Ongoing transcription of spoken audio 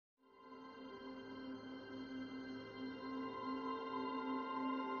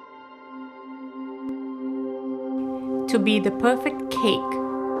to be the perfect cake,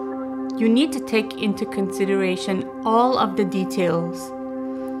 you need to take into consideration all of the details.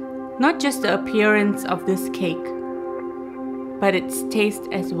 Not just the appearance of this cake, but its taste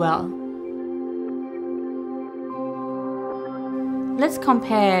as well. Let's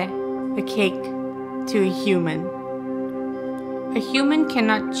compare a cake to a human. A human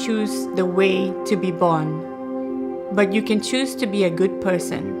cannot choose the way to be born, but you can choose to be a good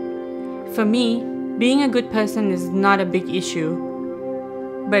person. For me, being a good person is not a big issue,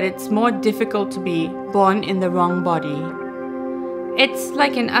 but it's more difficult to be born in the wrong body. It's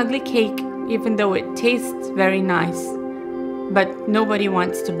like an ugly cake, even though it tastes very nice, but nobody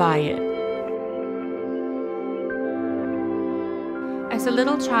wants to buy it. As a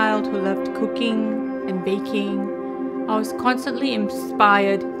little child who loved cooking and baking, I was constantly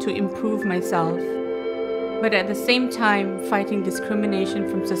inspired to improve myself, but at the same time fighting discrimination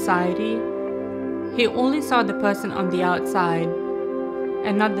from society. He only saw the person on the outside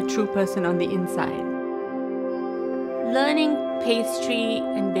and not the true person on the inside. Learning pastry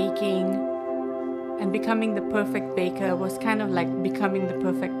and baking and becoming the perfect baker was kind of like becoming the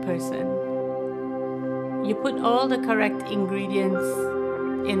perfect person. You put all the correct ingredients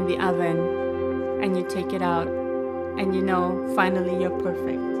in the oven and you take it out, and you know, finally you're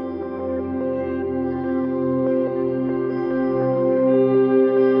perfect.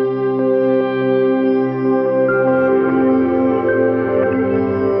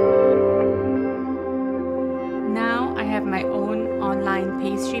 Now I have my own online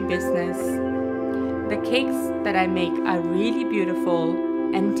pastry business. The cakes that I make are really beautiful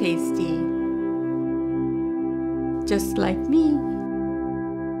and tasty, just like me.